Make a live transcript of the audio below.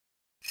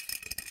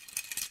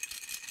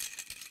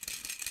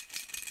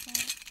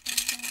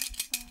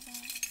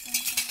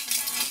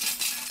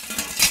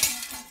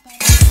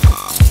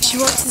She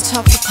walked to the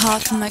top of the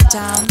path and looked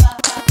down.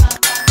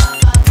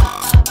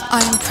 I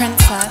am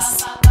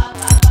princess,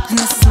 and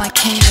this is my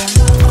kingdom.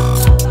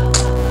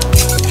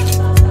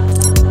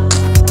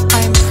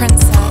 I am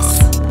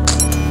princess,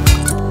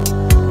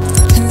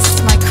 and this is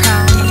my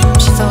crown,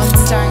 she thought,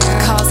 staring at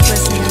cars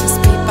glistening and the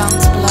speed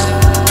bumps below.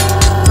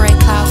 Grey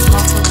clouds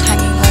mottled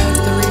hanging low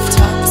over the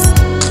rooftops.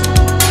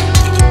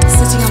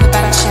 Sitting on the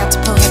bench, she had to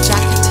pull her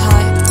jacket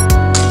tight.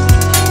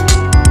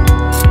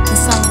 The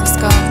sun was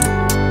gone.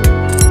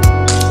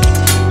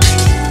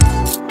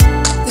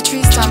 The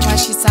trees down where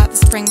she sat the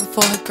spring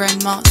before had grown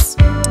moss,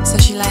 so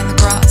she lay in the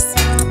grass.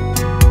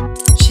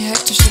 She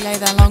hoped if she lay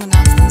there long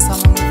enough, then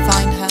someone would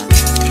find her.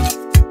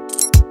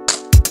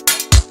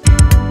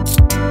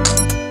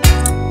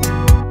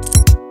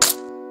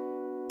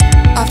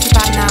 After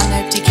about an hour,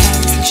 nobody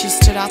came, so she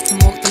stood up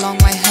and walked the long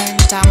way home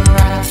down the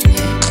road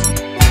avenue.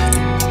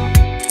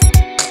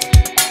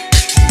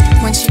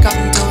 When she got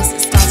indoors,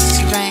 it started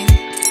to rain.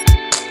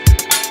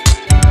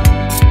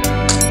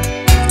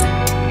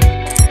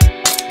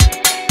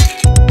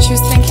 She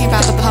was thinking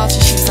about the party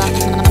she was at the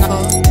night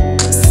before.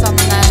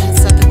 Someone there had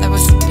said that there were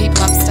some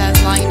people upstairs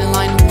lying in a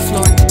line on the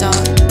floor in the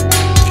dark.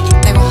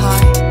 They were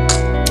high.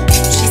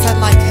 She said,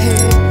 like who?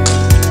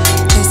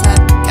 They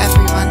said,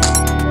 everyone.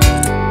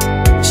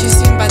 She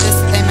assumed by this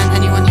that they meant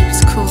anyone who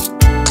was cool.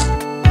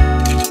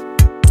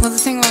 Well, the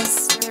thing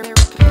was,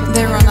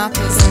 they were on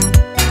uppers, and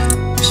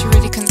she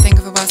really couldn't think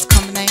of a worse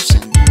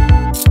combination.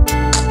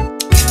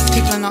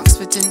 People in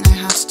Oxford didn't know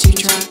how to do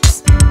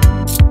drugs.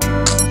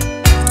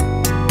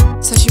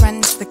 So she went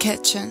into the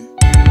kitchen.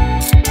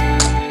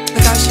 The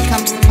guy she'd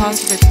come to the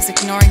party with was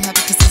ignoring her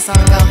because this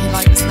other girl he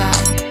liked was there.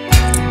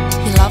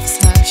 He loves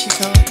her, she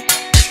thought.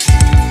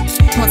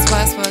 What's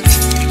worse was,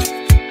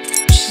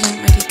 she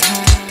didn't really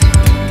care.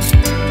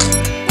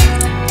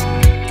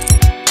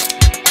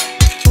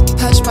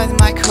 Perched by the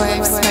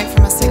microwave, smoke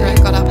from a cigarette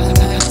got up her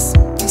nose.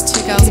 These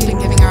two girls had been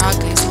giving her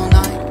uglies all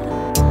night.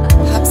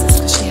 Perhaps it's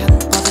because she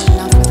hadn't bothered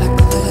enough with her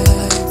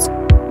clothes.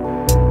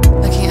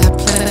 Looking at her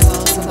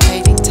plizzles and the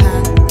fading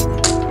tan.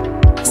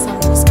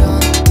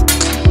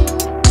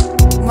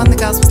 One of the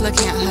girls was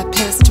looking at her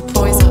pierced to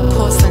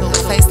porcelain,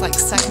 her face like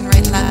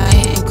second-rate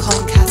lemonade in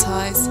cold cat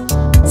eyes,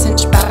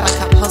 cinched back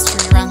like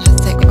upholstery around her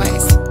thick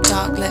waist,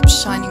 dark lips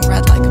shining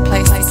red like a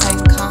place they say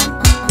can't.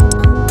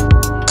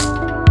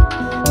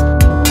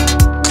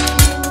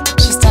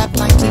 She stared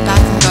blankly back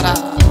and got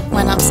up,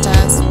 went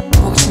upstairs,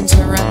 walked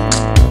into a room.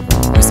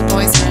 It was a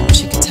boy's room,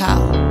 she could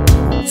tell.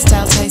 The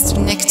stale taste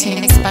of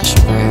nicotine, special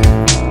brew.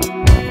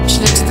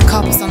 She looked at the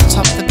copies on the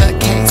top of the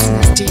bookcase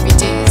and his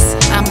DVDs,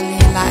 Amelie,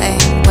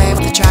 Latin, Way of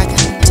the Dragon,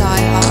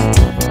 Die Hard.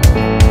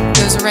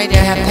 There was a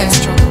Radiohead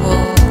poster on the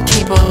wall,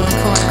 keyboard in the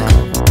corner,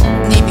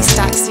 neatly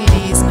stacked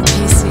CDs and a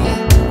PC.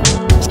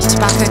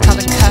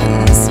 Tobacco-coloured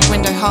curtains,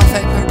 window half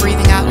open,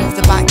 breathing out over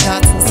the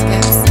backyards and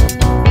skips.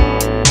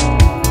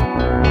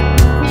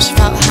 She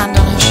felt a hand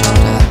on her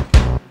shoulder.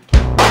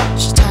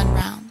 She turned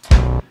round.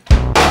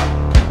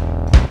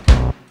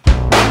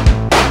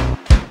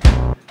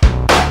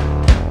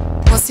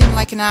 What seemed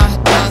like an hour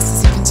had passed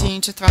as he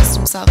continued to thrust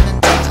himself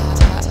into her.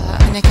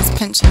 Her knickers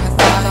pinching her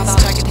thighs,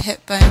 jagged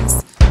hip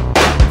bones.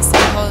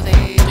 Some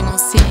holiday eating all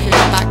secret in the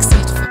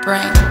backseat of her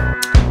brain.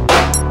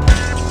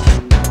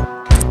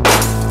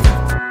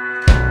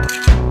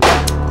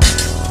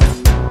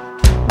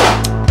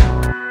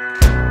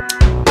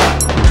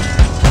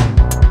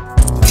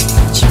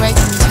 She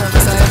waited until it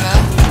was over.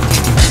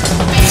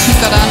 He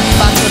got up and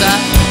bundled up.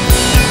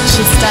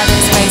 She stared at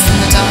his face in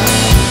the dark.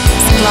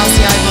 His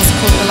glassy eyeballs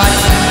caught the light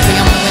from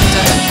beyond the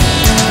window.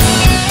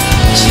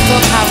 She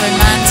thought how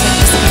romantic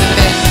this would have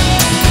been.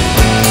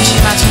 She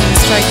imagined him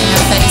stroking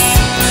her face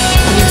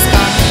when he was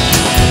gone.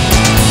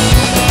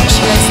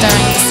 She lay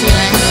staring at the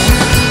ceiling.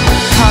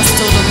 Cars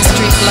stalled on the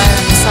street below,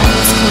 and the song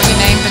was called your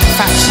name but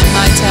fractured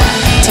night air.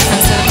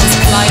 Different syllables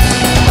colliding.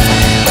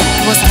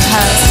 It wasn't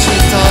hers, she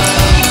thought.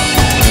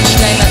 She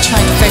lay there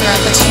trying to figure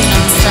out the tune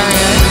on the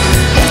stereo.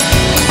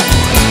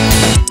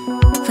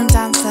 From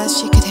downstairs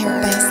she could hear a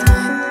bass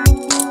line.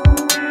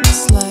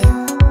 Slow.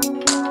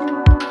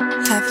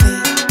 Heavy.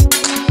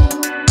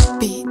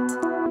 Beat.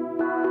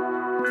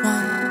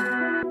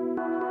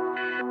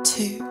 1,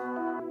 2,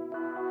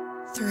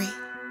 3.